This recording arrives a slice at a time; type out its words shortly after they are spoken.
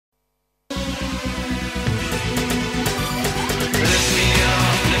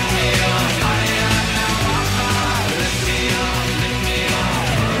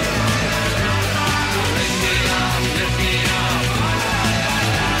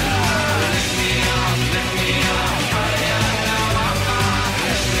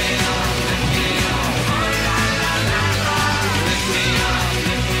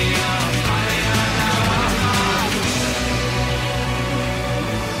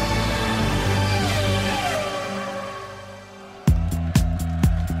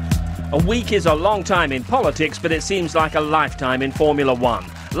A week is a long time in politics, but it seems like a lifetime in Formula One.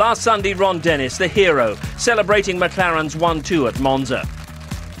 Last Sunday, Ron Dennis, the hero, celebrating McLaren's 1-2 at Monza.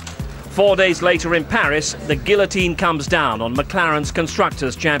 4 days later in Paris, the guillotine comes down on McLaren's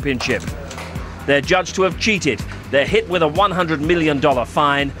Constructors' Championship. They're judged to have cheated, they're hit with a $100 million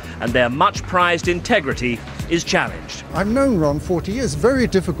fine, and their much-prized integrity is challenged. I've known Ron 40 years. Very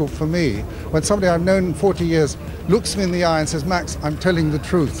difficult for me when somebody I've known 40 years looks me in the eye and says, Max, I'm telling the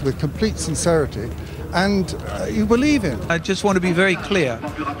truth with complete sincerity, and you believe him. I just want to be very clear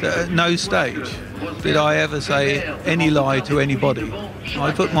that at no stage did I ever say any lie to anybody.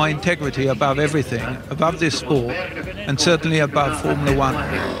 I put my integrity above everything, above this sport, and certainly above Formula One.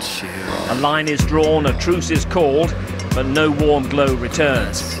 A line is drawn, a truce is called, but no warm glow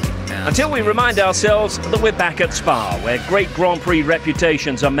returns. Until we remind ourselves that we're back at Spa, where great Grand Prix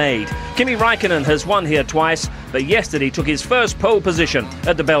reputations are made. Kimi Raikkonen has won here twice, but yesterday took his first pole position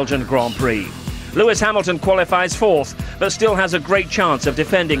at the Belgian Grand Prix. Lewis Hamilton qualifies fourth, but still has a great chance of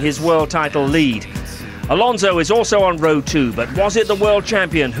defending his world title lead. Alonso is also on road too, but was it the world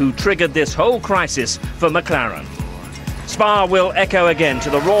champion who triggered this whole crisis for McLaren? Spa will echo again to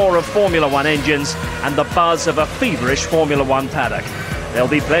the roar of Formula One engines and the buzz of a feverish Formula One paddock. There'll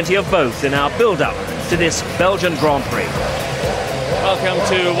be plenty of both in our build-up to this Belgian Grand Prix. Welcome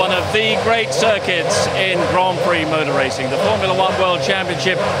to one of the great circuits in Grand Prix motor racing. The Formula One World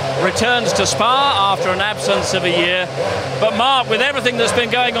Championship returns to Spa after an absence of a year. But Mark, with everything that's been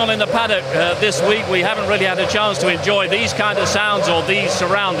going on in the paddock this week, we haven't really had a chance to enjoy these kind of sounds or these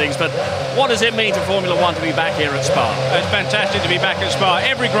surroundings. But what does it mean to Formula One to be back here at Spa? It's fantastic to be back at Spa.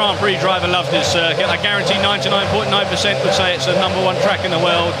 Every Grand Prix driver loves this circuit. I guarantee 99.9% would say it's the #1 track in the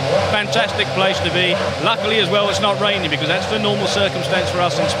world. Fantastic place to be. Luckily as well, it's not raining, because that's the normal circumstance for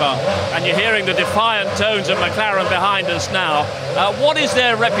us in Spa. And you're hearing the defiant tones of McLaren behind us now. What is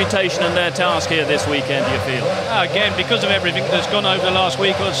their reputation and their task here this weekend, do you feel? Again, because of everything that's gone over the last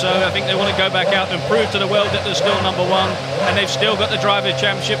week or so, I think they want to go back out and prove to the world that they're still #1, and they've still got the Drivers'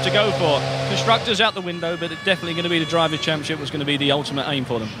 Championship to go for. Constructors out the window, but it's definitely going to be the Drivers' Championship was going to be the ultimate aim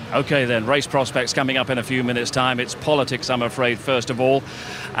for them. OK then, race prospects coming up in a few minutes' time. It's politics, I'm afraid, first of all.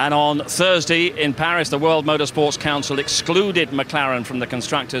 And on Thursday in Paris, the World Motorsports Council excluded McLaren from the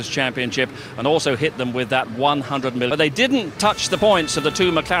Constructors' Championship and also hit them with that $100 million. But they didn't touch the points of the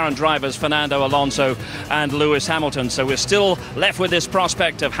two McLaren drivers, Fernando Alonso and Lewis Hamilton. So we're still left with this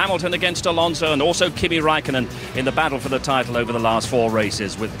prospect of Hamilton against Alonso and also Kimi Raikkonen in the battle for the title over the last 4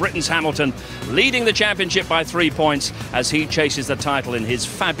 races, with Britain's Hamilton leading the championship by 3 points as he chases the title in his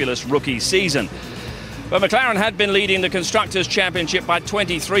fabulous rookie season. But McLaren had been leading the Constructors' Championship by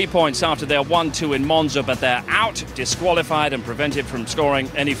 23 points after their 1-2 in Monza, but they're out, disqualified and prevented from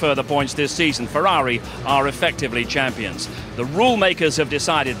scoring any further points this season. Ferrari are effectively champions. The rule makers have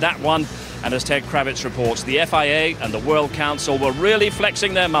decided that one, and as Ted Kravitz reports, the FIA and the World Council were really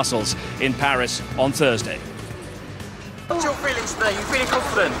flexing their muscles in Paris on Thursday. What's your feelings today? You feeling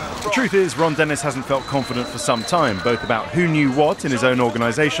confident? The truth is, Ron Dennis hasn't felt confident for some time, both about who knew what in his own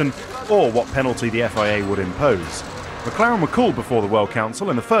organisation or what penalty the FIA would impose. McLaren were called before the World Council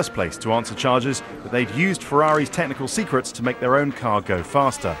in the first place to answer charges that they'd used Ferrari's technical secrets to make their own car go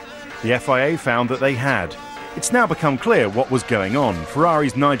faster. The FIA found that they had. It's now become clear what was going on.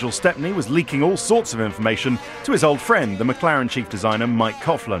 Ferrari's Nigel Stepney was leaking all sorts of information to his old friend, the McLaren chief designer Mike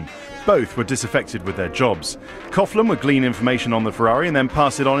Coughlin. Both were disaffected with their jobs. Coughlin would glean information on the Ferrari and then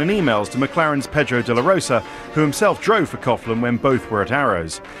pass it on in emails to McLaren's Pedro de la Rosa, who himself drove for Coughlin when both were at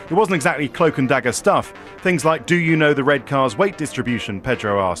Arrows. It wasn't exactly cloak and dagger stuff. Things like, "Do you know the red car's weight distribution?"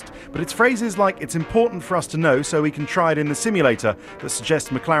 Pedro asked. But it's phrases like, "It's important for us to know so we can try it in the simulator," that suggests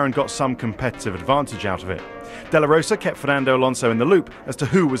McLaren got some competitive advantage out of it. De la Rosa kept Fernando Alonso in the loop as to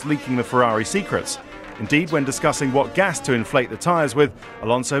who was leaking the Ferrari secrets. Indeed, when discussing what gas to inflate the tyres with,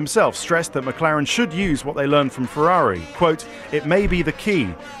 Alonso himself stressed that McLaren should use what they learned from Ferrari. Quote, "It may be the key.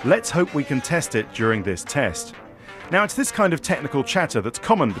 Let's hope we can test it during this test." Now, it's this kind of technical chatter that's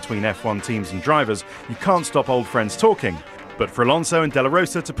common between F1 teams and drivers. You can't stop old friends talking. But for Alonso and De La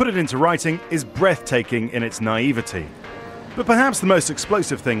Rosa to put it into writing is breathtaking in its naivety. But perhaps the most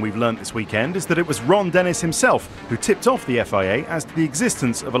explosive thing we've learnt this weekend is that it was Ron Dennis himself who tipped off the FIA as to the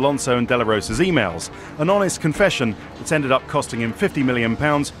existence of Alonso and De La Rosa's emails, an honest confession that's ended up costing him £50 million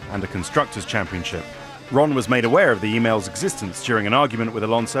and a Constructors' Championship. Ron was made aware of the email's existence during an argument with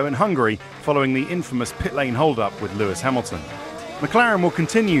Alonso in Hungary following the infamous pit lane hold-up with Lewis Hamilton. McLaren will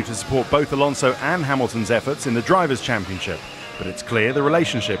continue to support both Alonso and Hamilton's efforts in the Drivers' Championship, but it's clear the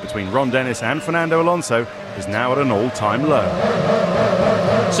relationship between Ron Dennis and Fernando Alonso is now at an all-time low.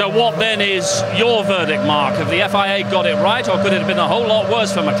 So what then is your verdict, Mark? Have the FIA got it right, or could it have been a whole lot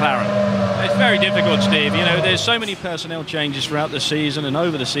worse for McLaren? It's very difficult, Steve. You know, there's so many personnel changes throughout the season and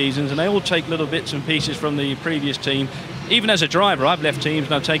over the seasons, and they all take little bits and pieces from the previous team. Even as a driver, I've left teams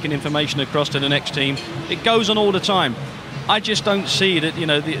and I've taken information across to the next team. It goes on all the time. I just don't see that, you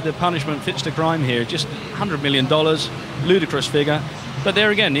know, the punishment fits the crime here. Just $100 million, ludicrous figure. But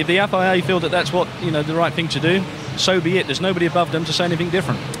there again, if the FIA feel that that's what, you know, the right thing to do, so be it. There's nobody above them to say anything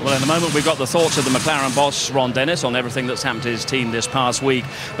different. Well, in the moment, we've got the thoughts of the McLaren boss, Ron Dennis, on everything that's happened to his team this past week.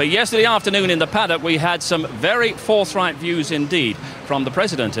 But yesterday afternoon in the paddock, we had some very forthright views indeed from the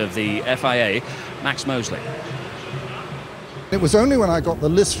president of the FIA, Max Mosley. It was only when I got the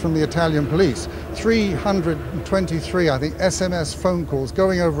list from the Italian police, 323, I think, SMS phone calls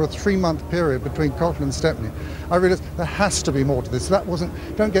going over a 3-month period between Cotton and Stepney, I realised there has to be more to this. That wasn't,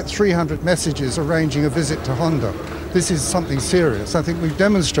 don't get 300 messages arranging a visit to Honda. This is something serious. I think we've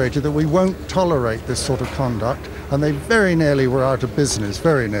demonstrated that we won't tolerate this sort of conduct, and they very nearly were out of business,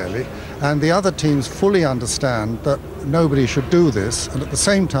 very nearly. And the other teams fully understand that nobody should do this, and at the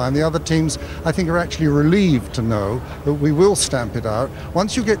same time the other teams, I think, are actually relieved to know that we will stamp it out.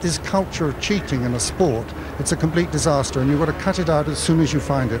 Once you get this culture of cheating in a sport, it's a complete disaster, and you've got to cut it out as soon as you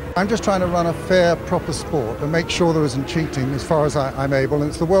find it. I'm just trying to run a fair, proper sport and make sure there isn't cheating as far as I'm able, and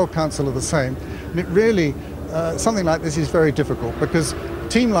it's the World Council are the same. And it really, something like this is very difficult, because a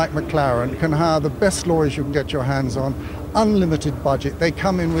team like McLaren can hire the best lawyers you can get your hands on, unlimited budget. They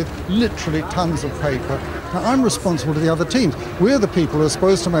come in with literally tons of paper. Now, I'm responsible to the other teams. We're the people who are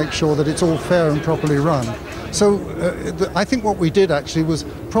supposed to make sure that it's all fair and properly run. So I think what we did actually was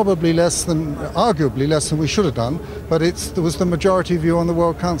probably arguably less than we should have done, but there was the majority view on the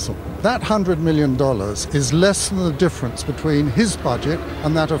World Council. That $100 million is less than the difference between his budget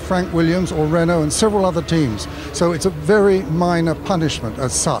and that of Frank Williams or Renault and several other teams. So it's a very minor punishment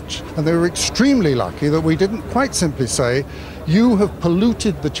as such. And they were extremely lucky that we didn't quite simply say, you have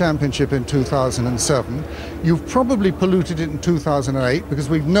polluted the championship in 2007. You've probably polluted it in 2008 because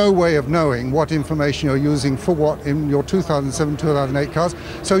we've no way of knowing what information you're using for what in your 2007, 2008 cars.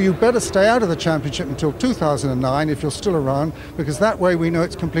 So you better stay out of the championship until 2009 if you're still around, because that way we know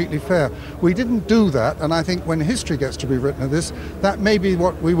it's completely fair. We didn't do that, and I think when history gets to be written of this, that may be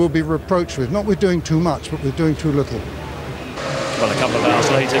what we will be reproached with. Not with doing too much, but with doing too little. Well, a couple of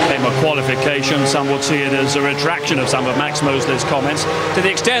hours later came a qualification. Some would see it as a retraction of some of Max Mosley's comments, to the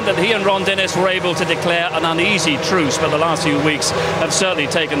extent that he and Ron Dennis were able to declare an uneasy truce. But the last few weeks have certainly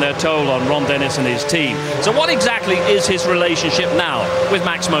taken their toll on Ron Dennis and his team. So what exactly is his relationship now with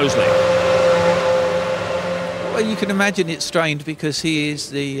Max Mosley? Well, you can imagine it's strained because he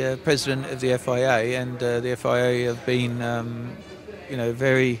is the president of the FIA, and the FIA have been, you know,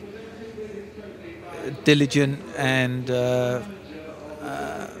 very diligent and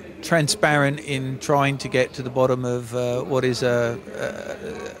transparent in trying to get to the bottom of what is a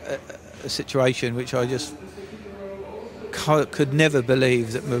situation which I just could never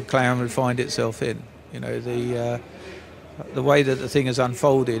believe that McLaren would find itself in. You know, the way that the thing has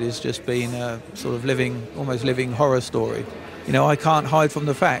unfolded has just been a sort of almost living horror story. You know, I can't hide from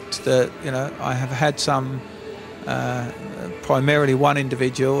the fact that, you know, I have had some, primarily one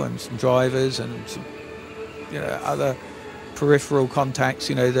individual and some drivers and some, you know, other peripheral contacts,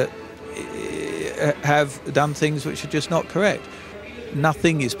 you know, that have done things which are just not correct.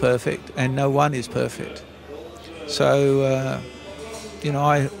 Nothing is perfect and no one is perfect. So, you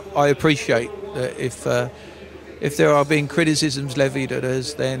know, I appreciate that if there are being criticisms levied at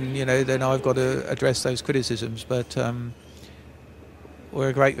us, then, you know, then I've got to address those criticisms. But we're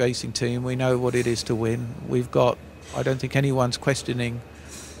a great racing team. We know what it is to win. I don't think anyone's questioning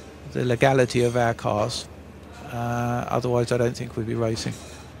the legality of our cars. Otherwise, I don't think we'd be racing.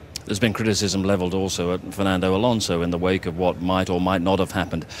 There's been criticism levelled also at Fernando Alonso in the wake of what might or might not have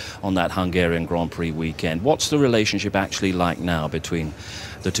happened on that Hungarian Grand Prix weekend. What's the relationship actually like now between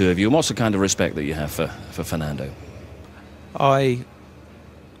the two of you, and what's the kind of respect that you have for Fernando? I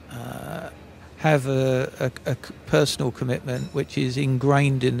have a personal commitment which is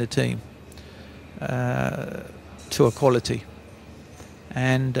ingrained in the team to equality,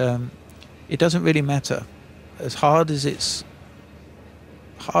 and it doesn't really matter. As hard as it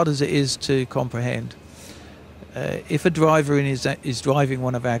is to comprehend, if a driver is driving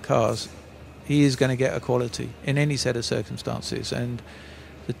one of our cars, he is going to get equality in any set of circumstances. And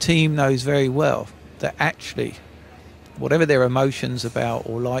the team knows very well that actually, whatever their emotions about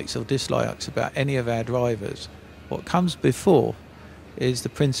or likes or dislikes about any of our drivers, what comes before is the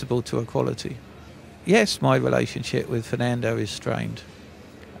principle to equality. Yes, my relationship with Fernando is strained.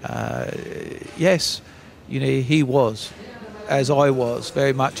 Yes, you know, he was as I was,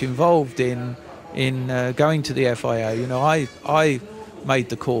 very much involved in going to the FIA. You know, I made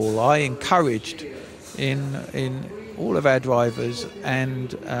the call. I encouraged in all of our drivers and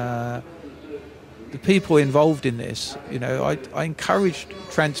the people involved in this. You know, I encouraged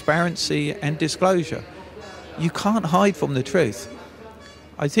transparency and disclosure. You can't hide from the truth.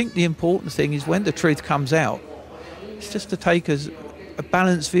 I think the important thing is when the truth comes out, it's just to take a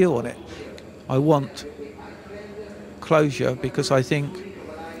balanced view on it. I want closure because I think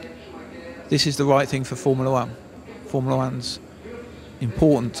this is the right thing for Formula One. Formula One's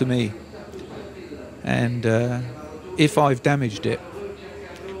important to me, and if I've damaged it,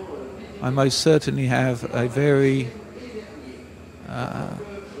 I most certainly have a very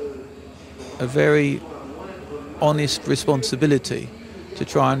honest responsibility to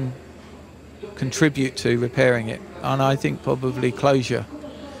try and contribute to repairing it, and I think probably closure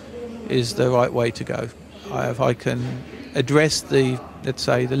is the right way to go. If I can address let's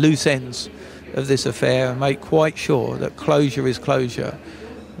say, the loose ends of this affair and make quite sure that closure is closure,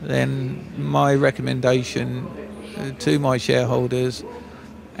 then my recommendation to my shareholders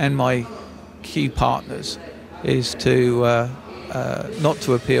and my key partners is to not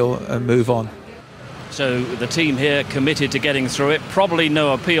to appeal and move on. So the team here committed to getting through it, probably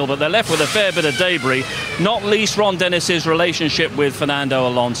no appeal, but they're left with a fair bit of debris, not least Ron Dennis's relationship with Fernando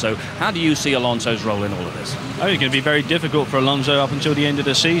Alonso. How do you see Alonso's role in all of this? I think it's going to be very difficult for Alonso up until the end of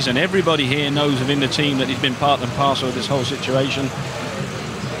the season. Everybody here knows within the team that he's been part and parcel of this whole situation.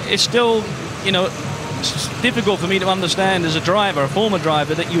 It's still, you know, it's difficult for me to understand as a driver, a former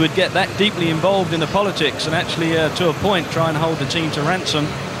driver, that you would get that deeply involved in the politics and actually, to a point, try and hold the team to ransom.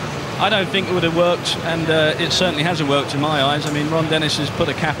 I don't think it would have worked, and it certainly hasn't worked in my eyes. I mean, Ron Dennis has put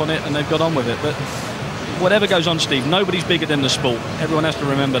a cap on it and they've got on with it. But whatever goes on, Steve, nobody's bigger than the sport. Everyone has to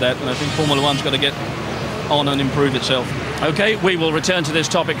remember that, and I think Formula One's got to get on and improve itself. OK, we will return to this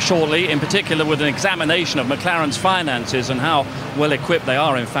topic shortly, in particular with an examination of McLaren's finances and how well equipped they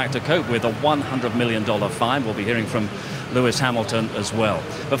are, in fact, to cope with a $100 million fine. We'll be hearing from Lewis Hamilton as well.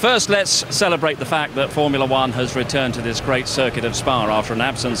 But first, let's celebrate the fact that Formula One has returned to this great circuit of Spa after an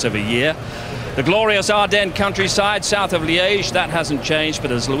absence of a year. The glorious Ardennes countryside south of Liège, that hasn't changed,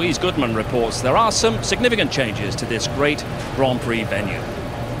 but as Louise Goodman reports, there are some significant changes to this great Grand Prix venue.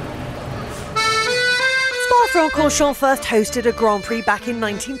 Spa-Francorchamps first hosted a Grand Prix back in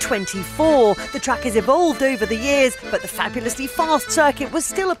 1924. The track has evolved over the years, but the fabulously fast circuit was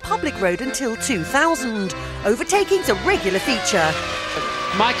still a public road until 2000. Overtaking's a regular feature.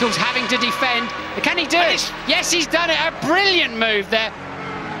 Michael's having to defend. Can he do it? Yes, he's done it. A brilliant move there.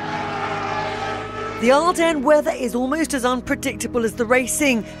 The Ardennes weather is almost as unpredictable as the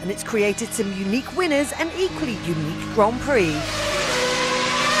racing, and it's created some unique winners and equally unique Grand Prix.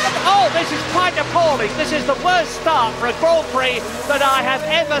 Oh, this is quite appalling. This is the worst start for a Grand Prix that I have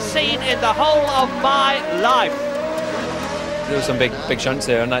ever seen in the whole of my life. There were some big shunts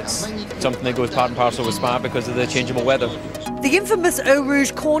there, and that's something that goes part and parcel with Spa because of the changeable weather. The infamous Eau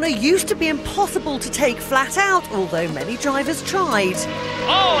Rouge corner used to be impossible to take flat out, although many drivers tried.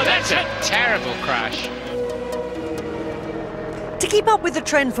 Oh, that's a terrible crash. To keep up with the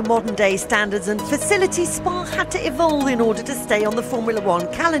trend for modern-day standards and facilities, Spa had to evolve in order to stay on the Formula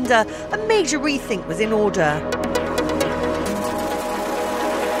One calendar. A major rethink was in order.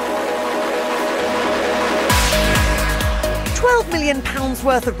 £12 million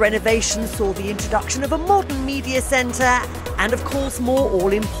worth of renovations saw the introduction of a modern media centre and, of course, more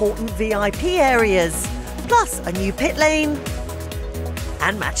all-important VIP areas, plus a new pit lane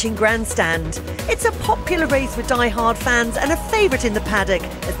and matching grandstand. It's a popular race with die-hard fans and a favourite in the paddock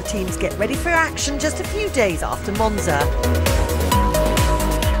as the teams get ready for action just a few days after Monza.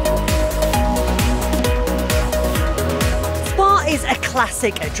 Spa is a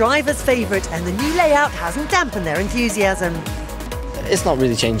classic, a driver's favourite, and the new layout hasn't dampened their enthusiasm. It's not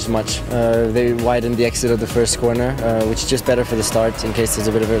really changed much. They widened the exit of the first corner, which is just better for the start in case there's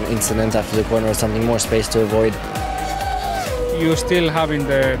a bit of an incident after the corner or something, more space to avoid. You're still having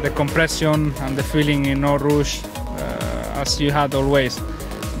the compression and the feeling in Eau Rouge as you had always.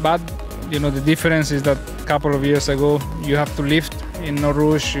 But you know, the difference is that a couple of years ago you have to lift in Eau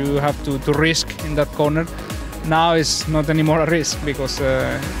Rouge, you have to risk in that corner. Now it's not anymore a risk because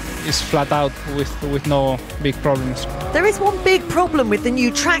it's flat out with no big problems. There is one big problem with the new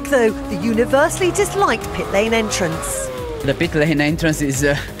track though, the universally disliked pit lane entrance. The pit lane entrance is,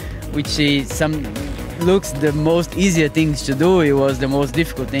 which is looks the most easier things to do, it was the most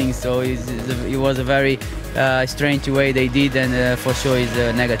difficult thing, so it was a very strange way they did, and for sure is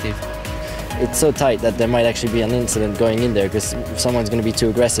negative. It's so tight that there might actually be an incident going in there because someone's going to be too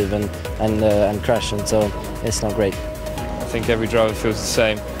aggressive and crash, and so it's not great. think every driver feels the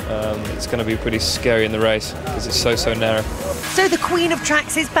same. It's going to be pretty scary in the race because it's so narrow. So the Queen of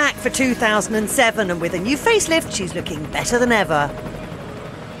Tracks is back for 2007, and with a new facelift, she's looking better than ever.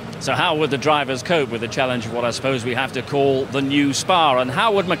 So how would the drivers cope with the challenge of what I suppose we have to call the new Spa? And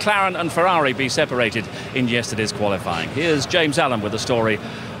how would McLaren and Ferrari be separated in yesterday's qualifying? Here's James Allen with the story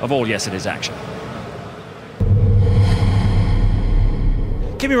of all yesterday's action.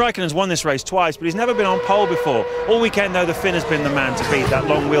 Kimi Raikkonen's won this race twice, but he's never been on pole before. All weekend, though, the Finn has been the man to beat that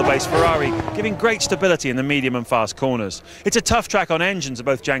long wheelbase Ferrari, giving great stability in the medium and fast corners. It's a tough track on engines.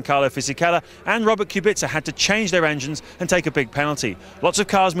 Both Giancarlo Fisichella and Robert Kubica had to change their engines and take a big penalty. Lots of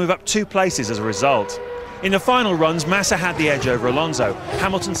cars move up 2 places as a result. In the final runs, Massa had the edge over Alonso.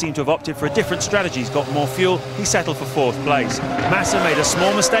 Hamilton seemed to have opted for a different strategy. He's got more fuel. He settled for 4th place. Massa made a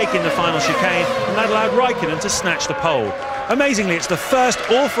small mistake in the final chicane, and that allowed Raikkonen to snatch the pole. Amazingly, it's the first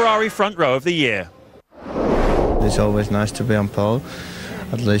all-Ferrari front row of the year. It's always nice to be on pole.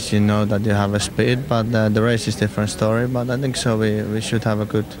 At least you know that you have a speed, but the race is a different story. But I think so we should have a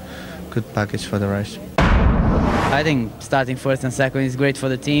good package for the race. I think starting first and second is great for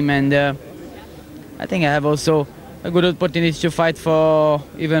the team, and I think I have also a good opportunity to fight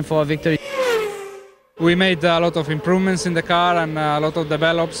even for a victory. We made a lot of improvements in the car and a lot of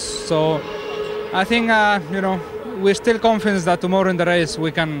develops, so I think we're still confident that tomorrow in the race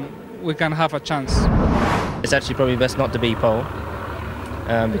we can have a chance. It's actually probably best not to be pole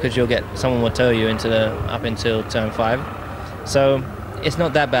because someone will tow you up until turn 5. So it's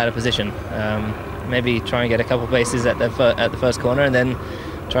not that bad a position. Maybe try and get a couple of places at the first corner and then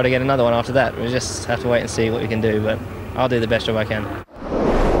try to get another one after that. We just have to wait and see what we can do, but I'll do the best job I can.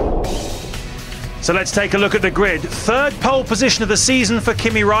 So let's take a look at the grid. 3rd pole position of the season for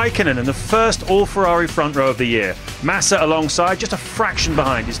Kimi Raikkonen and the first all-Ferrari front row of the year. Massa alongside, just a fraction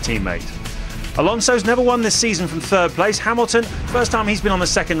behind his teammate. Alonso's never won this season from 3rd place. Hamilton, first time he's been on the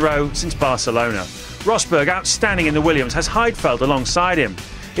 2nd row since Barcelona. Rosberg, outstanding in the Williams, has Heidfeld alongside him.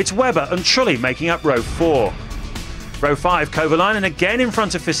 It's Webber and Trulli making up row 4. Row 5, Kovalainen again in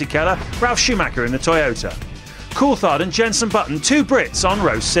front of Fisichella, Ralf Schumacher in the Toyota. Coulthard and Jenson Button, 2 Brits on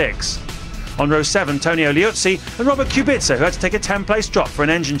row 6. On row 7, Tonio Liuzzi and Robert Kubica, who had to take a 10-place drop for an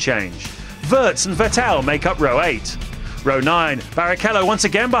engine change. Wirtz and Vettel make up row 8. Row 9, Barrichello once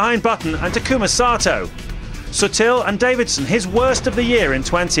again behind Button and Takuma Sato. Sutil and Davidson, his worst of the year in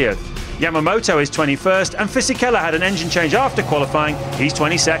 20th. Yamamoto is 21st and Fisichella had an engine change after qualifying, he's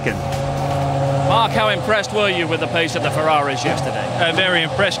 22nd. Mark, how impressed were you with the pace of the Ferraris yesterday? Very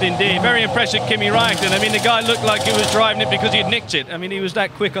impressed indeed. Very impressed with Kimi Raikkonen. I mean, the guy looked like he was driving it because he'd nicked it. I mean, he was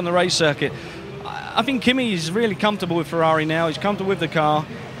that quick on the race circuit. I think Kimi is really comfortable with Ferrari now. He's comfortable with the car,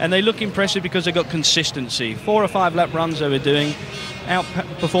 and they look impressive because they've got consistency. 4 or 5 lap runs they were doing,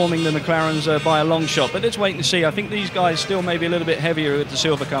 outperforming the McLarens by a long shot. But let's wait and see. I think these guys still may be a little bit heavier with the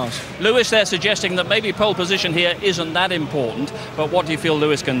silver cars. Lewis, they're suggesting that maybe pole position here isn't that important, but what do you feel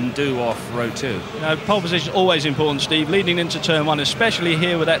Lewis can do off row 2? Pole position is always important, Steve, leading into turn 1, especially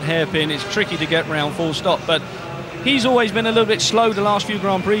here with that hairpin. It's tricky to get round full stop, but he's always been a little bit slow the last few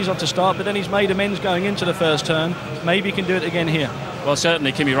Grand Prix off to start, but then he's made amends going into the first turn. Maybe he can do it again here. Well,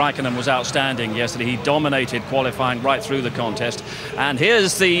 certainly Kimi Raikkonen was outstanding yesterday. He dominated qualifying right through the contest. And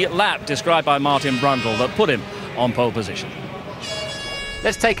here's the lap described by Martin Brundle that put him on pole position.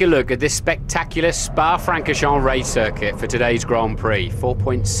 Let's take a look at this spectacular Spa-Francorchamps race circuit for today's Grand Prix.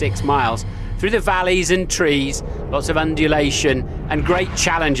 4.6 miles through the valleys and trees, lots of undulation, and great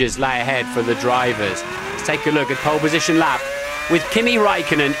challenges lie ahead for the drivers. Let's take a look at pole position lap with Kimi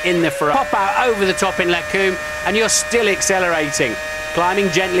Raikkonen in the Ferrari. Pop out over the top in Lecumbe, and you're still accelerating. Climbing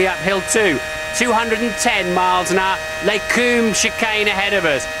gently uphill too. 210 miles an hour. Lecumbe chicane ahead of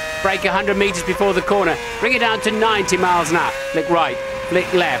us. Brake 100 metres before the corner. Bring it down to 90 miles an hour. Flick right,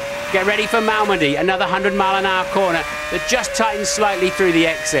 flick left. Get ready for Malmedy, another 100 mile an hour corner that just tightens slightly through the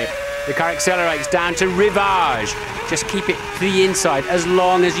exit. The car accelerates down to Rivage. Just keep it to the inside as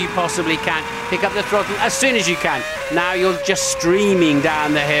long as you possibly can. Pick up the throttle as soon as you can. Now you're just streaming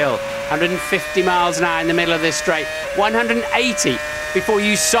down the hill. 150 miles an hour in the middle of this straight. 180 before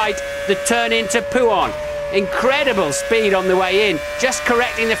you sight the turn into Pouhon. Incredible speed on the way in. Just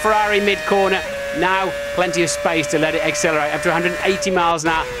correcting the Ferrari mid-corner. Now plenty of space to let it accelerate up to 180 miles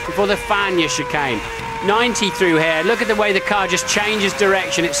an hour before the Fagnes chicane. 90 through here. Look at the way the car just changes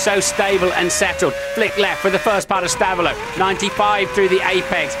direction. It's so stable and settled. Flick left for the first part of Stavolo. 95 through the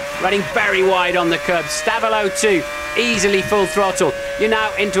apex. Running very wide on the curb. Stavolo 2, easily full throttle. You're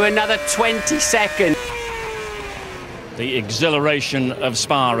now into another 20 seconds. The exhilaration of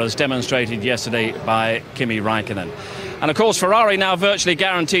Spa as demonstrated yesterday by Kimi Raikkonen. And of course, Ferrari now virtually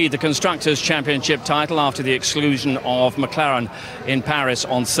guaranteed the Constructors' Championship title after the exclusion of McLaren in Paris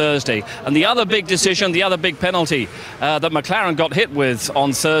on Thursday. And the other big decision, the other big penalty that McLaren got hit with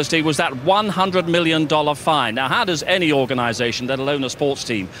on Thursday was that $100 million fine. Now, how does any organisation, let alone a sports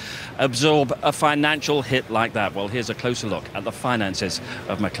team, absorb a financial hit like that? Well, here's a closer look at the finances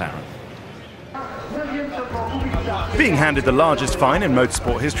of McLaren. Being handed the largest fine in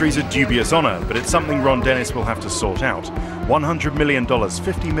motorsport history is a dubious honour, but it's something Ron Dennis will have to sort out. $100 million,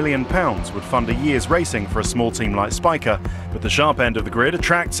 £50 million would fund a year's racing for a small team like Spiker, but the sharp end of the grid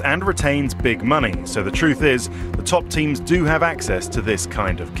attracts and retains big money. So the truth is, the top teams do have access to this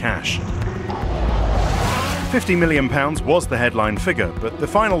kind of cash. £50 million was the headline figure, but the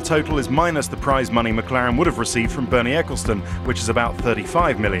final total is minus the prize money McLaren would have received from Bernie Ecclestone, which is about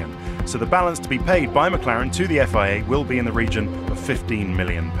 £35 million. So the balance to be paid by McLaren to the FIA will be in the region of £15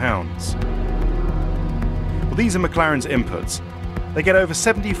 million. Well, these are McLaren's inputs. They get over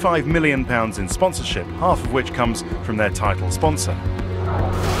 £75 million in sponsorship, half of which comes from their title sponsor.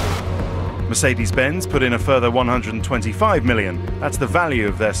 Mercedes-Benz put in a further £125 million. That's the value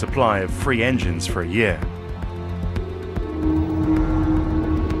of their supply of free engines for a year.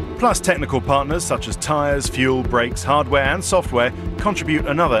 Plus, technical partners such as tyres, fuel, brakes, hardware and software contribute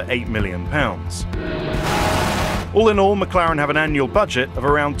another £8 million. All in all, McLaren have an annual budget of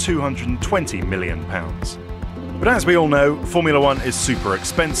around £220 million. But as we all know, Formula One is super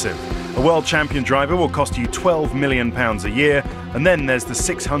expensive. A world champion driver will cost you £12 million a year, and then there's the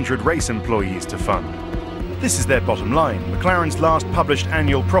 600 race employees to fund. This is their bottom line. McLaren's last published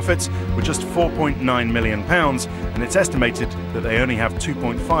annual profits were just £4.9 million, and it's estimated that they only have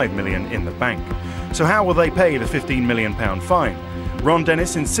 £2.5 million in the bank. So how will they pay the £15 million fine? Ron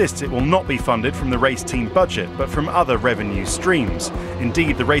Dennis insists it will not be funded from the race team budget, but from other revenue streams.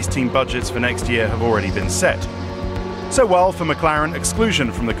 Indeed, the race team budgets for next year have already been set. So while for McLaren,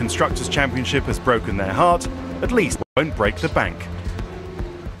 exclusion from the Constructors' Championship has broken their heart, at least it won't break the bank.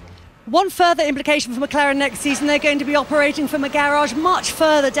 One further implication for McLaren next season, they're going to be operating from a garage much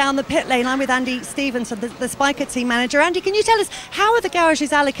further down the pit lane. I'm with Andy Stevenson, the Spiker team manager. Andy, can you tell us how are the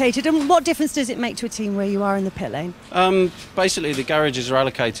garages allocated and what difference does it make to a team where you are in the pit lane? Basically, the garages are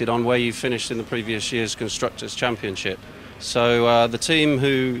allocated on where you finished in the previous year's Constructors' Championship. So the team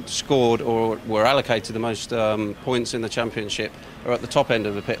who scored or were allocated the most points in the championship are at the top end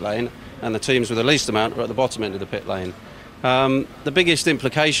of the pit lane, and the teams with the least amount are at the bottom end of the pit lane. The biggest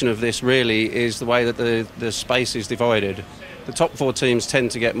implication of this really is the way that the space is divided. The top four teams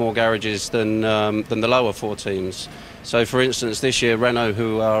tend to get more garages than the lower four teams. So for instance, this year Renault,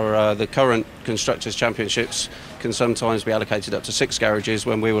 who are the current Constructors' Championships, can sometimes be allocated up to 6 garages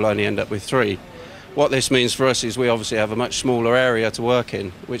when we will only end up with 3. What this means for us is we obviously have a much smaller area to work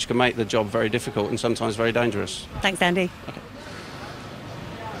in, which can make the job very difficult and sometimes very dangerous. Thanks, Andy. Okay.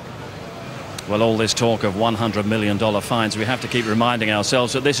 Well, all this talk of $100 million fines, we have to keep reminding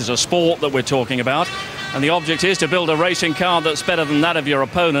ourselves that this is a sport that we're talking about, and the object is to build a racing car that's better than that of your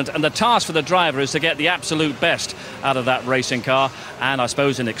opponent, and the task for the driver is to get the absolute best out of that racing car, and I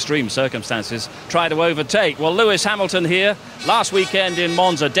suppose in extreme circumstances try to overtake. Well, Lewis Hamilton here last weekend in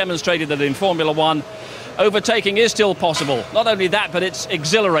Monza demonstrated that in Formula One overtaking is still possible. Not only that, but it's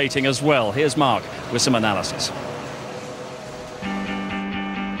exhilarating as well. Here's Mark with some analysis.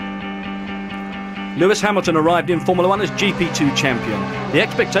 Lewis Hamilton arrived in Formula One as GP2 champion. The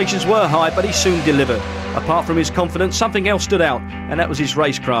expectations were high, but he soon delivered. Apart from his confidence, something else stood out, and that was his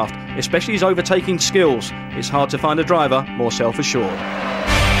racecraft, especially his overtaking skills. It's hard to find a driver more self-assured.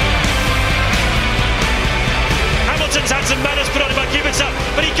 Hamilton's had some manners put on him by Kubica,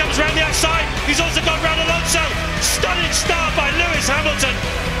 but he comes round the outside. He's also gone round Alonso. Stunning start by Lewis Hamilton.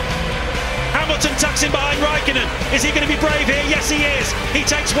 Hamilton tucks in behind Raikkonen. Is he going to be brave here? Yes, he is. He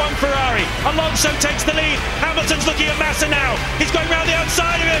takes one Ferrari. Alonso takes the lead. Hamilton's looking at Massa now. He's going round the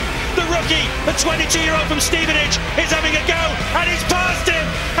outside of him. The rookie, the 22-year-old from Stevenage, is having a go, and he's passed him.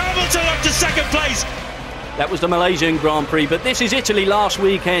 Hamilton up to second place. That was the Malaysian Grand Prix, but this is Italy last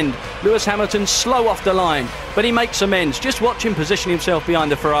weekend. Lewis Hamilton slow off the line, but he makes amends. Just watch him position himself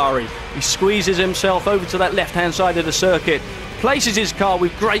behind the Ferrari. He squeezes himself over to that left-hand side of the circuit, places his car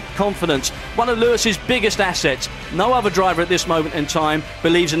with great confidence. One of Lewis's biggest assets. No other driver at this moment in time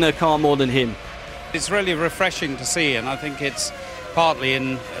believes in their car more than him. It's really refreshing to see, and I think it's partly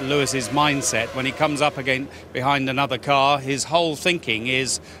in Lewis's mindset. When he comes up again behind another car, his whole thinking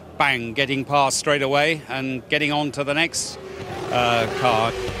is bang, getting past straight away and getting on to the next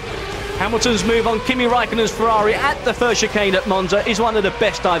car. Hamilton's move on Kimi Raikkonen's Ferrari at the first chicane at Monza is one of the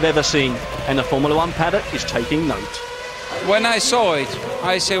best I've ever seen, and the Formula One paddock is taking note. when I saw it,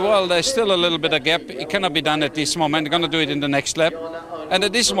 I say, well, there's still a little bit of gap. It cannot be done at this moment. They're going to do it in the next lap. And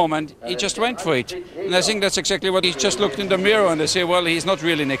at this moment, he just went for it. And I think that's exactly what he just looked in the mirror and they say, well, he's not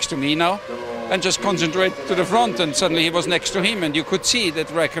really next to me now. And just concentrate to the front. And suddenly he was next to him. And you could see that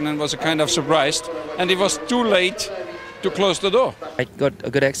Räikkönen was kind of surprised. And he was too late to close the door. I got a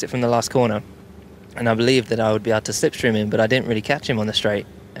good exit from the last corner. And I believed that I would be able to slipstream him, but I didn't really catch him on the straight.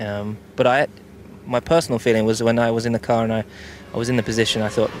 My personal feeling was when I was in the car and I was in the position, I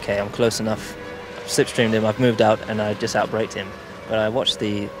thought, okay, I'm close enough. I've slipstreamed him, I've moved out, and I just outbraked him. But I watched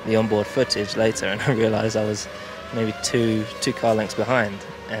the onboard footage later, and I realised I was maybe two car lengths behind.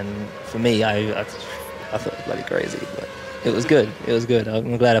 And for me, I thought it was bloody crazy, but it was good. It was good.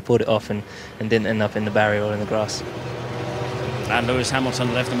 I'm glad I pulled it off and didn't end up in the barrier or in the grass. And Lewis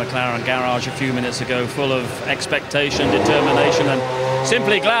Hamilton left the McLaren garage a few minutes ago full of expectation, determination, and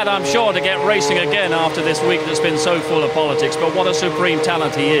simply glad, I'm sure, to get racing again after this week that's been so full of politics. But what a supreme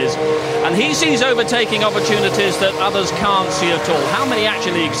talent he is. And he sees overtaking opportunities that others can't see at all. How many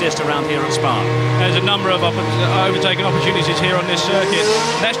actually exist around here at Spa? There's a number of overtaking opportunities here on this circuit.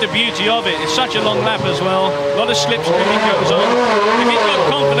 That's the beauty of it. It's such a long lap as well. A lot of slipstreaming goes on. If he's got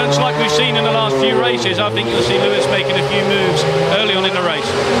confidence like we've seen in the last few races, I think you'll see Lewis making a few moves early on in the race.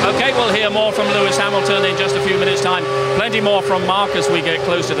 OK, we'll hear more from Lewis Hamilton in just a few minutes' time. Plenty more from Mark as we get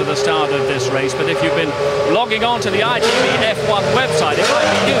closer to the start of this race. But if you've been logging on to the ITV F1 website, it might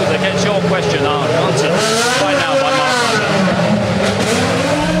be you that gets your question answered right now by Mark.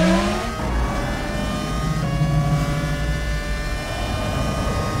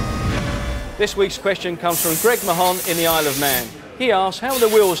 This week's question comes from Greg Mahon in the Isle of Man. He asks, how are the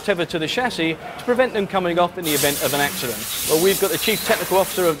wheels tethered to the chassis to prevent them coming off in the event of an accident? Well, we've got the Chief Technical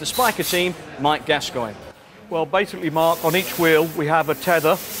Officer of the Spiker team, Mike Gascoigne. Well, basically, Mark, on each wheel we have a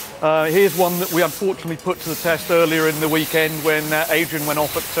tether. Here's one that we unfortunately put to the test earlier in the weekend when Adrian went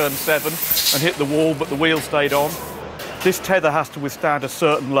off at turn 7 and hit the wall, but the wheel stayed on. This tether has to withstand a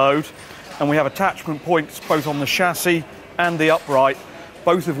certain load, and we have attachment points both on the chassis and the upright,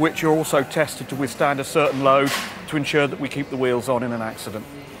 both of which are also tested to withstand a certain load to ensure that we keep the wheels on in an accident.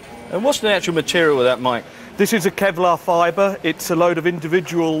 And what's the actual material of that, Mike? This is a Kevlar fibre. It's a load of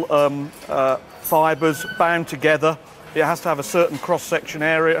individual fibres bound together. It has to have a certain cross-section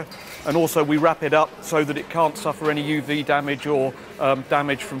area, and also we wrap it up so that it can't suffer any UV damage or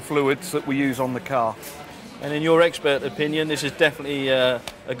damage from fluids that we use on the car. And in your expert opinion, this is definitely a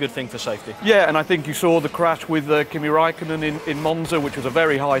good thing for safety. Yeah, and I think you saw the crash with Kimi Räikkönen in Monza, which was a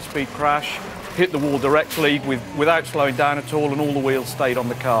very high-speed crash, hit the wall directly without slowing down at all, and all the wheels stayed on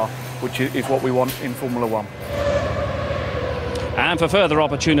the car, which is what we want in Formula One. And for further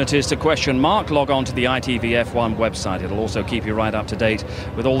opportunities to question Mark, log on to the ITV F1 website. It'll also keep you right up to date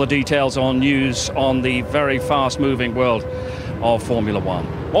with all the details on news on the very fast-moving world of Formula One.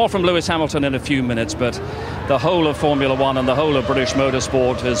 More from Lewis Hamilton in a few minutes, but the whole of Formula One and the whole of British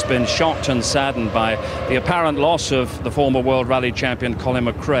motorsport has been shocked and saddened by the apparent loss of the former World Rally champion Colin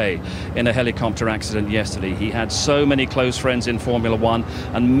McRae in a helicopter accident yesterday. He had so many close friends in Formula One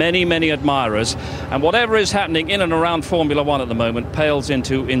and many, many admirers, and whatever is happening in and around Formula One at the moment pales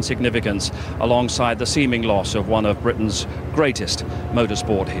into insignificance alongside the seeming loss of one of Britain's greatest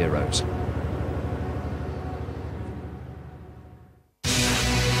motorsport heroes.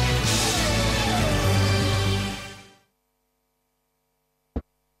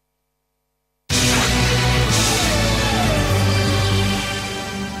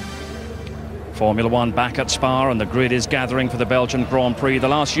 Formula One back at Spa, and the grid is gathering for the Belgian Grand Prix, the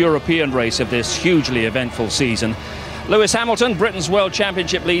last European race of this hugely eventful season. Lewis Hamilton, Britain's World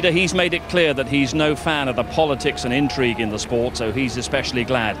Championship leader, he's made it clear that he's no fan of the politics and intrigue in the sport, so he's especially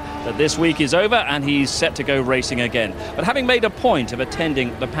glad that this week is over and he's set to go racing again. But having made a point of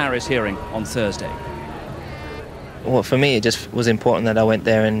attending the Paris hearing on Thursday. Well, for me, it just was important that I went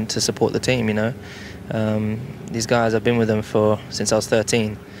there and to support the team, you know. These guys, I've been with them since I was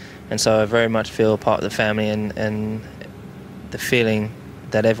 13. And so I very much feel part of the family, and the feeling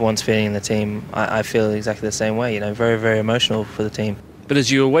that everyone's feeling in the team, I feel exactly the same way, you know, very, very emotional for the team. But as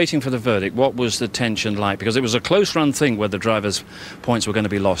you were waiting for the verdict, what was the tension like? Because it was a close run thing whether drivers' points were going to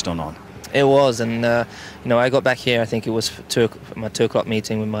be lost or not. It was, and you know, I got back here, I think it was my 2 o'clock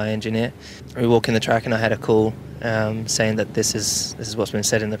meeting with my engineer. We walked in the track and I had a call saying that this is what's been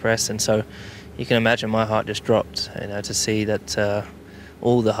said in the press, and so you can imagine my heart just dropped, you know, to see that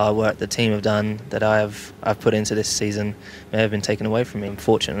all the hard work the team have done, that I've put into this season, may have been taken away from me.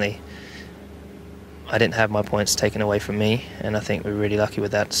 Unfortunately, I didn't have my points taken away from me, and I think we're really lucky with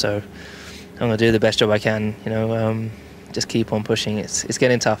that. So I'm going to do the best job I can, you know, just keep on pushing. It's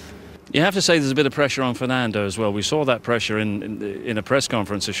getting tough. You have to say there's a bit of pressure on Fernando as well. We saw that pressure in a press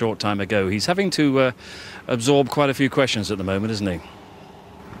conference a short time ago. He's having to absorb quite a few questions at the moment, isn't he?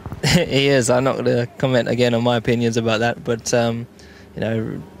 He is. I'm not going to comment again on my opinions about that, but you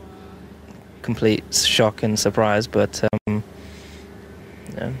know, complete shock and surprise. But you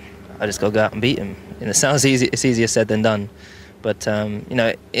know, I just got to go out and beat him. And it sounds easy. It's easier said than done. But you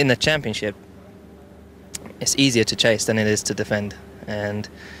know, in the championship, it's easier to chase than it is to defend. And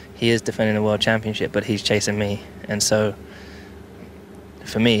he is defending the world championship, but he's chasing me. And so,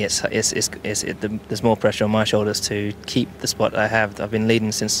 for me, there's more pressure on my shoulders to keep the spot I have. I've been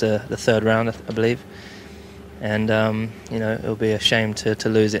leading since the third round, I believe. And you know, it'll be a shame to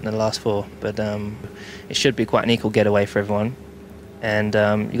lose it in the last 4. But it should be quite an equal getaway for everyone. And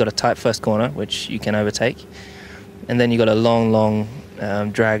you've got a tight first corner, which you can overtake. And then you've got a long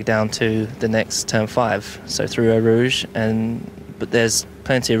drag down to the next turn 5, so through Eau Rouge. But there's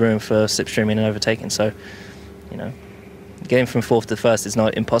plenty of room for slipstreaming and overtaking. So, you know, getting from 4th to 1st is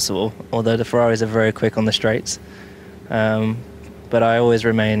not impossible, although the Ferraris are very quick on the straights. But I always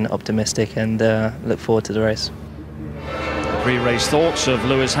remain optimistic and look forward to the race. Pre-race thoughts of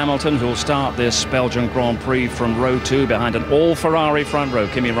Lewis Hamilton, who'll start this Belgian Grand Prix from row 2 behind an all-Ferrari front row,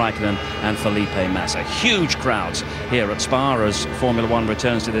 Kimi Raikkonen and Felipe Massa. Huge crowds here at Spa as Formula 1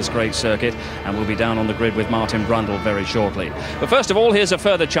 returns to this great circuit, and we'll be down on the grid with Martin Brundle very shortly. But first of all, here's a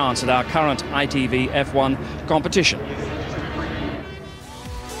further chance at our current ITV F1 competition.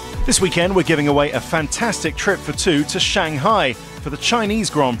 This weekend we're giving away a fantastic trip for 2 to Shanghai for the Chinese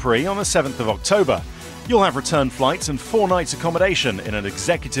Grand Prix on the 7th of October. You'll have return flights and 4 nights accommodation in an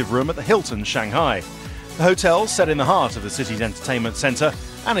executive room at the Hilton, Shanghai. The hotel's set in the heart of the city's entertainment centre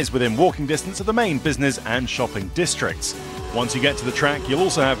and is within walking distance of the main business and shopping districts. Once you get to the track, you'll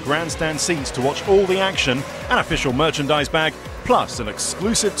also have grandstand seats to watch all the action, an official merchandise bag, plus an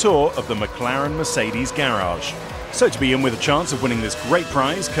exclusive tour of the McLaren Mercedes garage. So to be in with a chance of winning this great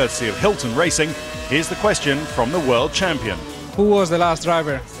prize, courtesy of Hilton Racing, here's the question from the world champion. Who was the last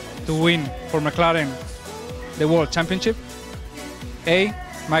driver to win for McLaren the World Championship? A.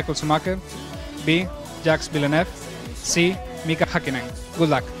 Michael Schumacher. B. Jacques Villeneuve. C. Mika Häkkinen. Good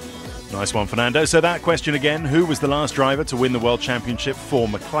luck. Nice one, Fernando. So that question again, who was the last driver to win the World Championship for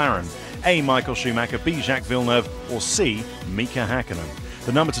McLaren? A. Michael Schumacher, B. Jacques Villeneuve, or C. Mika Häkkinen?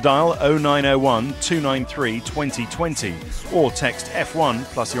 The number to dial 0901 293 2020 or text F1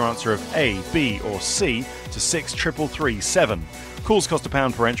 plus your answer of A, B or C to 63337. Calls cost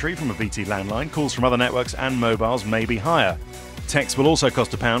 £1 per entry from a BT landline. Calls from other networks and mobiles may be higher. Text will also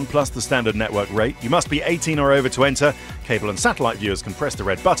cost £1 plus the standard network rate. You must be 18 or over to enter. Cable and satellite viewers can press the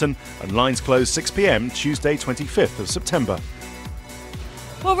red button, and lines close 6 p.m. Tuesday 25th of September.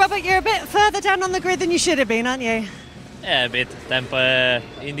 Well, Robert, you're a bit further down on the grid than you should have been, aren't you? Yeah, a bit. Tempo,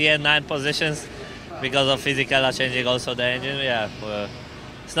 in the end, 9 positions because of physical changing also the engine. Yeah,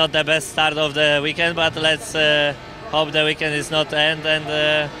 it's not the best start of the weekend, but let's hope the weekend is not end,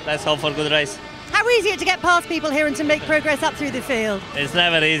 and let's hope for a good race. How easy is it to get past people here and to make progress up through the field? It's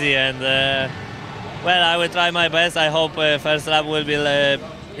never easy, and well, I will try my best. I hope first lap will be,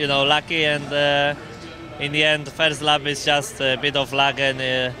 you know, lucky, and in the end, first lap is just a bit of luck,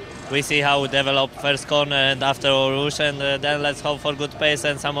 and we see how we develop first corner and after Eau Rouge, and then let's hope for good pace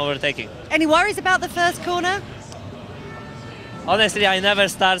and some overtaking. Any worries about the first corner? Honestly, I never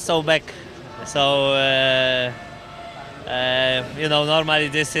start so back. So, you know, normally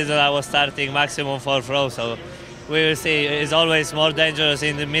this season I was starting maximum 4th row, so we will see. It's always more dangerous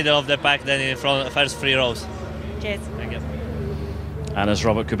in the middle of the pack than in front, first 3 rows. Cheers. Thank you. And as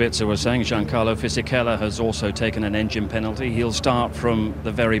Robert Kubica was saying, Giancarlo Fisichella has also taken an engine penalty. He'll start from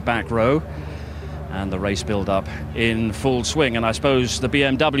the very back row, and the race build-up in full swing. And I suppose the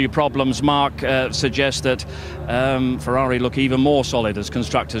BMW problems, Mark, suggest that Ferrari look even more solid as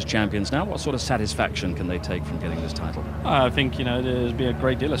Constructors' champions now. What sort of satisfaction can they take from getting this title? I think, you know, there's been a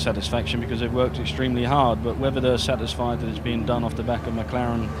great deal of satisfaction because they've worked extremely hard, but whether they're satisfied that it's being done off the back of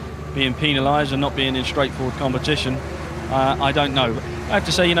McLaren being penalised and not being in straightforward competition, I don't know. I have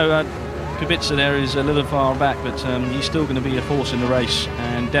to say, you know, Kubica there is a little far back, but he's still going to be a force in the race,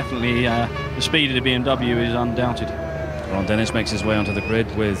 and definitely the speed of the BMW is undoubted. Ron Dennis makes his way onto the grid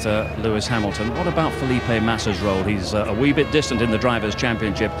with Lewis Hamilton. What about Felipe Massa's role? He's a wee bit distant in the Drivers'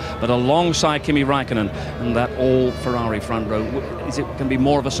 Championship, but alongside Kimi Raikkonen and that all-Ferrari front row, is it going to be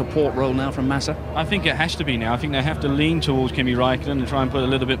more of a support role now from Massa? I think it has to be now. I think they have to lean towards Kimi Raikkonen and try and put a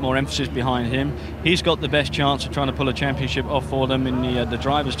little bit more emphasis behind him. He's got the best chance of trying to pull a championship off for them in the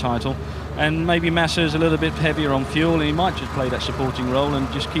Drivers' title, and maybe Massa's a little bit heavier on fuel, and he might just play that supporting role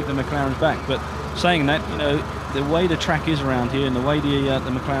and just keep the McLarens back. But saying that, you know, the way the track is around here and the way the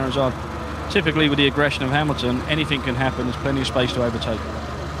McLarens are, typically with the aggression of Hamilton, anything can happen. There's plenty of space to overtake.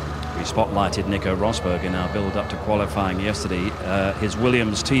 We spotlighted Nico Rosberg in our build-up to qualifying yesterday. His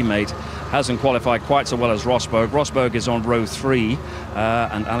Williams teammate hasn't qualified quite so well as Rosberg. Rosberg is on row 3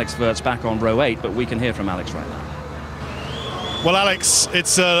 and Alex Wert's back on row 8, but we can hear from Alex right now. Well, Alex,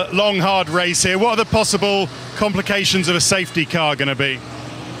 it's a long, hard race here. What are the possible complications of a safety car going to be?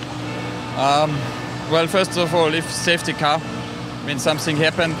 Well, first of all, if safety car means something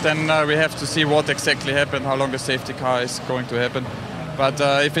happened, then we have to see what exactly happened, how long the safety car is going to happen. But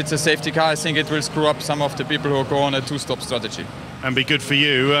if it's a safety car, I think it will screw up some of the people who go on a two-stop strategy. And be good for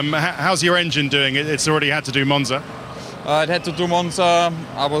you. How's your engine doing? It's already had to do Monza. It had to do Monza.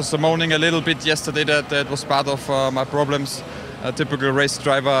 I was moaning a little bit yesterday that was part of my problems. A typical race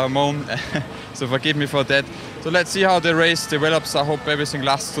driver moan, so forgive me for that. So let's see how the race develops. I hope everything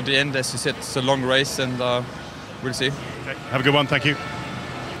lasts to the end. As you said, it's a long race, and we'll see. Okay. Have a good one. Thank you.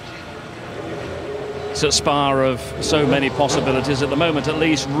 It's a Spa of so many possibilities at the moment. At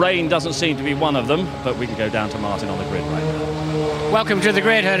least rain doesn't seem to be one of them, but we can go down to Martin on the grid right now. Welcome to the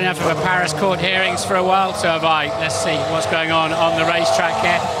grid. Heard enough of a Paris court hearings for a while, so have I. Let's see what's going on the racetrack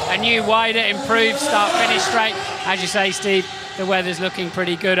here. A new, wider, improved start-finish straight. As you say, Steve, the weather's looking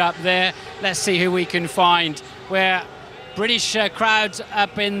pretty good up there. Let's see who we can find. Where British crowds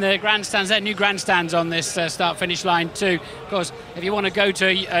up in the grandstands. There are new grandstands on this start-finish line too. Of course, if you want to go to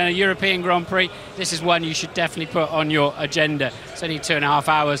a European Grand Prix, this is one you should definitely put on your agenda. It's only 2.5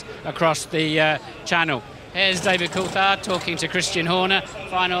 hours across the channel. Here's David Coulthard talking to Christian Horner.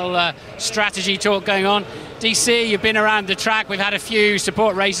 Final strategy talk going on. DC, you've been around the track. We've had a few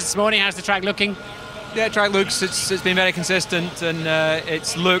support races this morning. How's the track looking? Yeah, track looks, it's been very consistent, and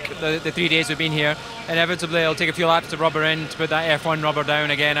its look, the 3 days we've been here, inevitably it'll take a few laps to rubber in, to put that F1 rubber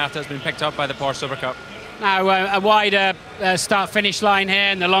down again after it's been picked up by the Porsche Super Cup. Now, a wider start-finish line here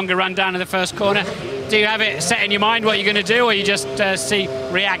and the longer run down in the first corner. Do you have it set in your mind what you're going to do, or you just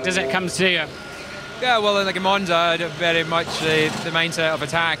react as it comes to you? Yeah, well, like in Monza, very much the mindset of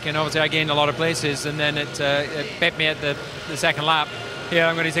attack, and obviously I gained a lot of places, and then it bit me at the second lap. Here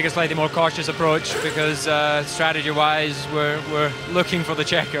I'm going to take a slightly more cautious approach because strategy-wise we're looking for the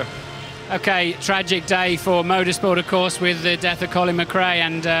checker. Okay, tragic day for motorsport, of course, with the death of Colin McRae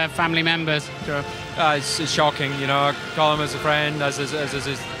and family members. Sure. It's shocking, you know. Colin was a friend, as is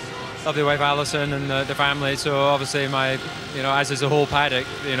his lovely wife Alison and the family. So obviously as is the whole paddock,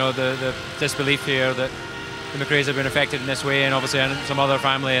 you know, the disbelief here that the McRaes have been affected in this way, and obviously some other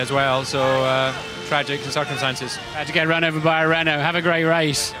family as well. So. Tragic circumstances. Had to get run over by a Renault. Have a great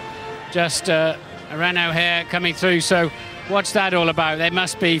race. Just a Renault here coming through. So what's that all about? There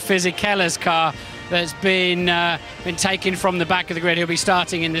must be Fisichella's car that's been taken from the back of the grid. He'll be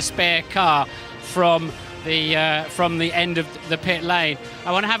starting in the spare car from the end of the pit lane.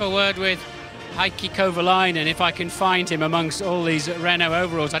 I want to have a word with Heikki Kovalainen if I can find him amongst all these Renault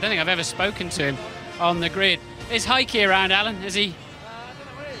overalls. I don't think I've ever spoken to him on the grid. Is Heikki around, Alan? Is he?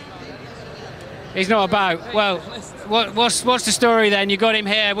 He's not about. Well, what's the story then? You got him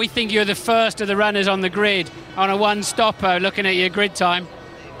here. We think you're the first of the runners on the grid on a one-stopper, looking at your grid time.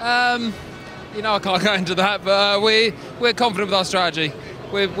 You know, I can't go into that, but we're confident with our strategy.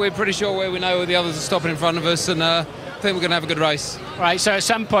 We're pretty sure where we know the others are stopping in front of us, and I think we're going to have a good race. Right, so at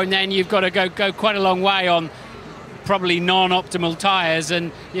some point then you've got to go quite a long way on probably non-optimal tyres,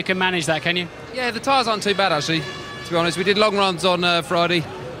 and you can manage that, can you? Yeah, the tyres aren't too bad, actually, to be honest. We did long runs on Friday.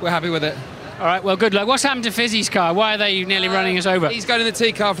 We're happy with it. All right, well, good luck. What's happened to Fizzy's car? Why are they nearly running us over? He's going in the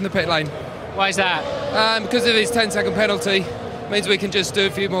T car from the pit lane. Why is that? Because of his 10-second penalty. Means we can just do a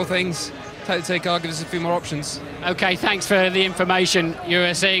few more things. Take the T car, give us a few more options. OK, thanks for the information. You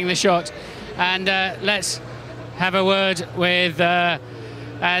were seeing the shot. And let's have a word with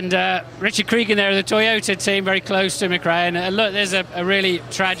Richard Cregan there of the Toyota team, very close to McRae. And look, there's a really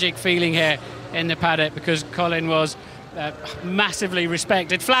tragic feeling here in the paddock because Colin was massively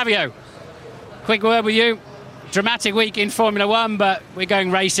respected. Flavio, quick word with you. Dramatic week in Formula One, but we're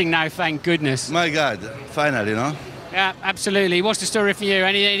going racing now, thank goodness. My God, finally, no? Yeah, absolutely. What's the story for you?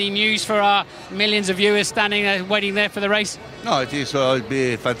 Any news for our millions of viewers standing there, waiting there for the race? No, I think so. It'll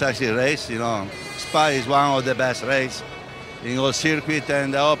be a fantastic race, you know. Spa is one of the best races in all circuit,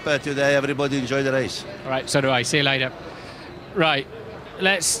 and I hope today everybody enjoy the race. All right, so do I. See you later. Right,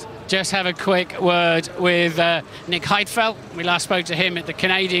 let's just have a quick word with Nick Heidfeld. We last spoke to him at the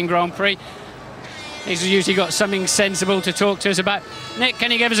Canadian Grand Prix. He's usually got something sensible to talk to us about. Nick,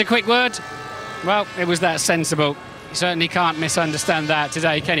 can you give us a quick word? Well, it was that sensible. You certainly can't misunderstand that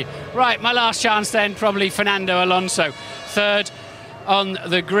today, can you? Right, my last chance then, probably Fernando Alonso. Third, on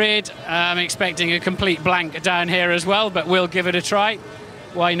the grid. I'm expecting a complete blank down here as well, but we'll give it a try.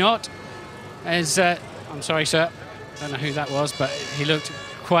 Why not? As I'm sorry, sir. Don't know who that was, but he looked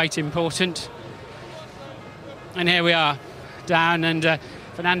quite important. And here we are, down, and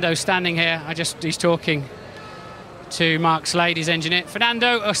Fernando standing here. He's talking to Mark Slade, his engineer.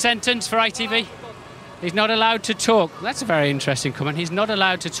 Fernando, a sentence for ITV. He's not allowed to talk. That's a very interesting comment. He's not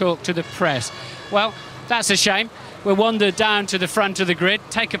allowed to talk to the press. Well, that's a shame. We'll wander down to the front of the grid,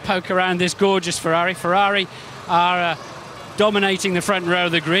 take a poke around this gorgeous Ferrari. Ferrari are dominating the front row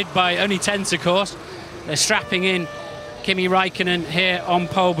of the grid by only tenths, of course. They're strapping in Kimi Raikkonen here on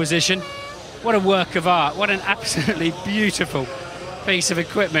pole position. What a work of art. What an absolutely beautiful piece of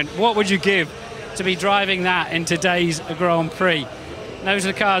equipment. What would you give to be driving that in today's Grand Prix? Nose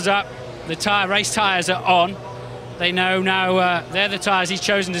of the car's up. The race tyres are on. They know now they're the tyres he's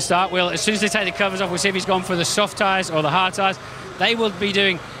chosen to start. As soon as they take the covers off, we'll see if he's gone for the soft tyres or the hard tyres. They will be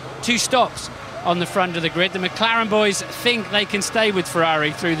doing 2 stops on the front of the grid. The McLaren boys think they can stay with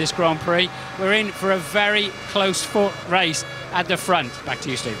Ferrari through this Grand Prix. We're in for a very close-fought race at the front. Back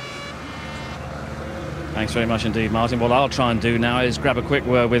to you, Steve. Thanks very much indeed, Martin. What I'll try and do now is grab a quick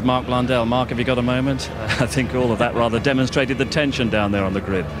word with Mark Blundell. Mark, have you got a moment? I think all of that rather demonstrated the tension down there on the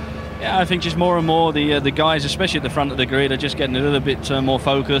grid. Yeah, I think just more and more the guys, especially at the front of the grid, are just getting a little bit more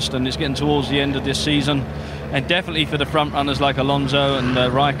focused, and it's getting towards the end of this season. And definitely for the front runners like Alonso and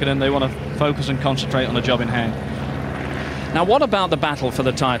Raikkonen, they want to focus and concentrate on the job in hand. Now, what about the battle for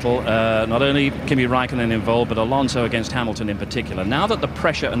the title? Not only Kimi Raikkonen involved, but Alonso against Hamilton in particular. Now that the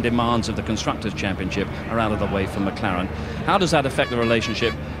pressure and demands of the Constructors' Championship are out of the way for McLaren, how does that affect the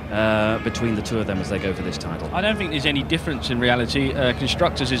relationship between the two of them as they go for this title? I don't think there's any difference in reality.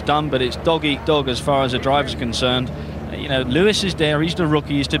 Constructors is done, but it's dog eat dog as far as the drivers are concerned. You know, Lewis is there, he's the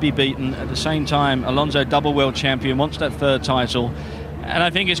rookie, he's to be beaten. At the same time, Alonso, double world champion, wants that 3rd title. And I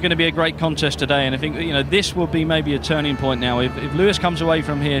think it's going to be a great contest today, and I think, you know, this will be maybe a turning point now. If Lewis comes away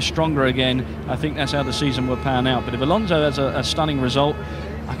from here stronger again, I think that's how the season will pan out. But if Alonso has a stunning result,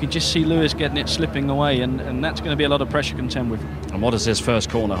 I can just see Lewis getting it slipping away, and that's going to be a lot of pressure to contend with. And what does this first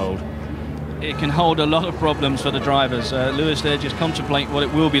corner hold? It can hold a lot of problems for the drivers. Lewis there just contemplating what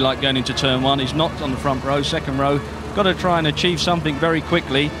it will be like going into turn 1. He's not on the front row, second row. Got to try and achieve something very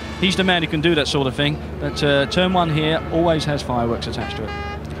quickly. He's the man who can do that sort of thing. But turn 1 here always has fireworks attached to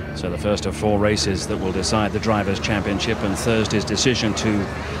it. So the first of 4 races that will decide the Drivers' Championship, and Thursday's decision to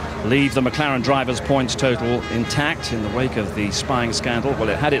leave the McLaren drivers' points total intact in the wake of the spying scandal. Well,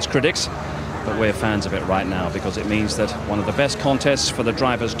 it had its critics, but we're fans of it right now because it means that one of the best contests for the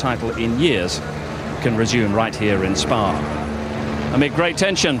drivers' title in years can resume right here in Spa. Amid great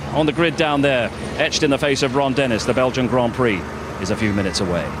tension on the grid down there, etched in the face of Ron Dennis, the Belgian Grand Prix is a few minutes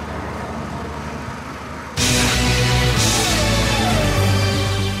away.